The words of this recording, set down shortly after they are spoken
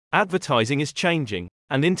Advertising is changing,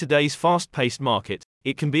 and in today's fast-paced market,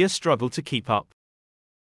 it can be a struggle to keep up.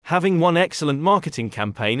 Having one excellent marketing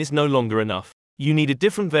campaign is no longer enough. You need a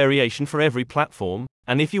different variation for every platform,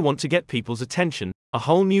 and if you want to get people's attention, a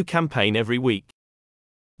whole new campaign every week.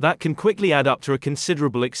 That can quickly add up to a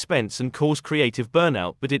considerable expense and cause creative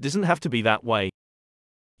burnout, but it doesn't have to be that way.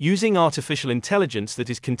 Using artificial intelligence that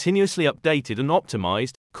is continuously updated and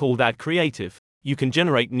optimized, called Ad Creative, you can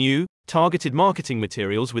generate new, targeted marketing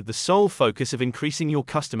materials with the sole focus of increasing your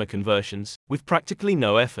customer conversions, with practically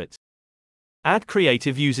no effort. Ad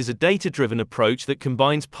Creative uses a data-driven approach that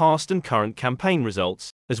combines past and current campaign results,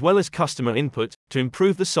 as well as customer input, to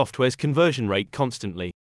improve the software's conversion rate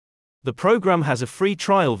constantly. The program has a free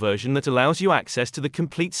trial version that allows you access to the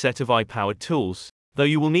complete set of AI-powered tools, though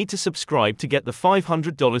you will need to subscribe to get the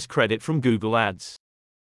 $500 credit from Google Ads.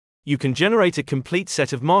 You can generate a complete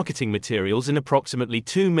set of marketing materials in approximately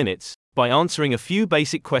 2 minutes, by answering a few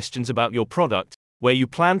basic questions about your product, where you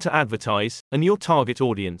plan to advertise, and your target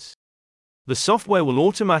audience. The software will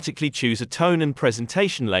automatically choose a tone and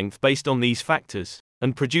presentation length based on these factors,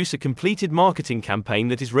 and produce a completed marketing campaign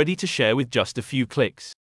that is ready to share with just a few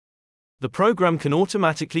clicks. The program can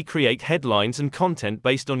automatically create headlines and content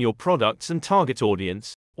based on your products and target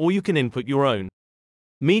audience, or you can input your own.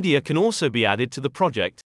 Media can also be added to the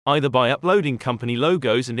project, either by uploading company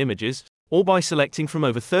logos and images, or by selecting from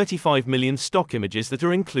over 35 million stock images that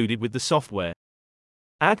are included with the software.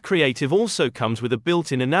 Ad Creative also comes with a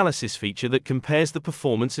built-in analysis feature that compares the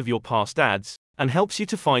performance of your past ads, and helps you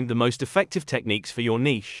to find the most effective techniques for your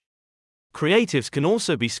niche. Creatives can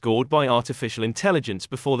also be scored by artificial intelligence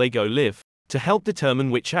before they go live, to help determine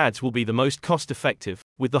which ads will be the most cost-effective,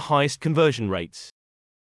 with the highest conversion rates.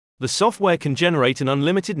 The software can generate an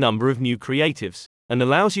unlimited number of new creatives, and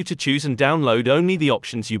allows you to choose and download only the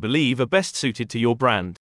options you believe are best suited to your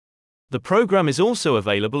brand. The program is also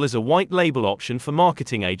available as a white label option for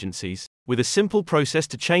marketing agencies, with a simple process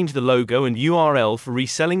to change the logo and URL for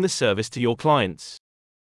reselling the service to your clients.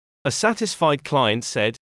 A satisfied client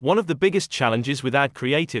said, "One of the biggest challenges with ad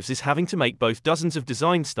creatives is having to make both dozens of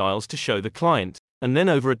design styles to show the client, and then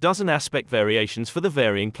over a dozen aspect variations for the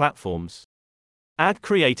varying platforms. Ad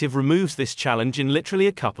Creative removes this challenge in literally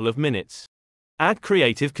a couple of minutes. Ad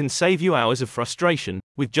Creative can save you hours of frustration,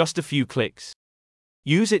 with just a few clicks.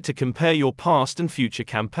 Use it to compare your past and future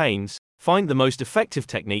campaigns, find the most effective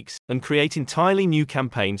techniques, and create entirely new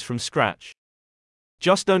campaigns from scratch.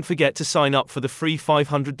 Just don't forget to sign up for the free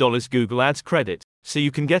 $500 Google Ads credit, so you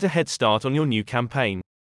can get a head start on your new campaign.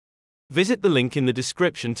 Visit the link in the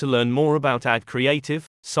description to learn more about Ad Creative,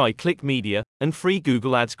 SciClick Media, and free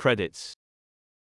Google Ads credits.